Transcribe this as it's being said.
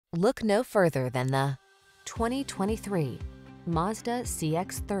Look no further than the 2023 Mazda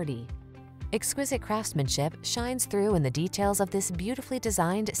CX-30. Exquisite craftsmanship shines through in the details of this beautifully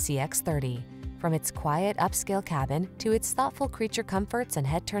designed CX-30. From its quiet upscale cabin to its thoughtful creature comforts and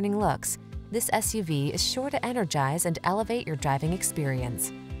head-turning looks, this SUV is sure to energize and elevate your driving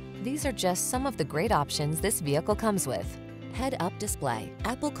experience. These are just some of the great options this vehicle comes with: head-up display,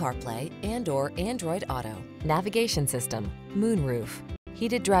 Apple CarPlay and/or Android Auto, navigation system, moonroof,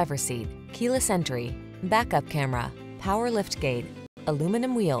 heated driver's seat, keyless entry, backup camera, power liftgate,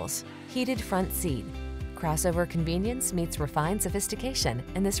 aluminum wheels, heated front seat. Crossover convenience meets refined sophistication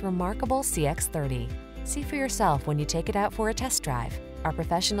in this remarkable CX-30. See for yourself when you take it out for a test drive. Our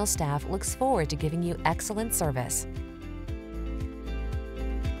professional staff looks forward to giving you excellent service.